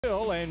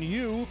bill, and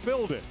you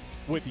filled it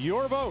with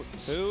your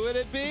votes. Who would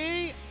it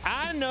be?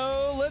 I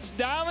know. Let's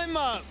dial him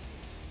up.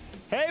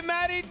 Hey,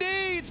 Matty D,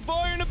 it's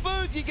Boyer in the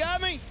booth. You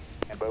got me?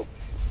 Hey, Bo.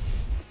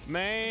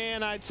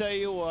 Man, I tell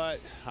you what,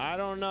 I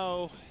don't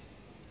know.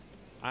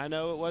 I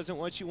know it wasn't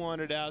what you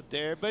wanted out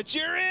there, but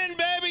you're in,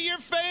 baby. Your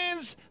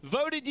fans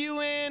voted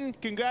you in.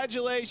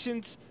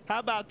 Congratulations. How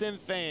about them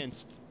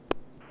fans?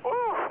 Woo,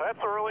 that's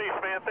a relief,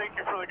 man. Thank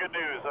you for the good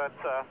news.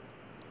 That's,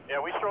 yeah,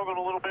 we struggled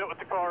a little bit with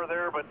the car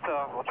there, but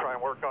we'll try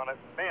and work on it.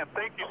 Man,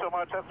 thank you so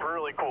much. That's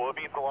really cool. It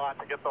means a lot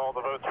to get all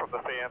the votes from the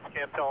fans.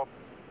 Can't tell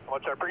how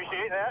much I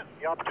appreciate that.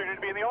 The opportunity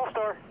to be in the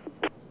All-Star.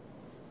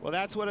 Well,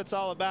 that's what it's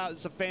all about.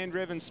 It's a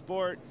fan-driven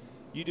sport.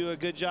 You do a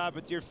good job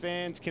with your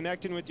fans,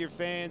 connecting with your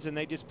fans, and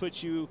they just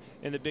put you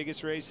in the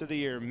biggest race of the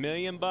year. $1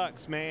 million,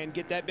 man.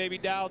 Get that baby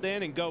dialed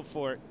in and go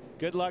for it.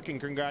 Good luck and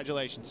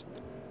congratulations.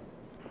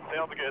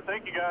 Sounds good.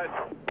 Thank you, guys.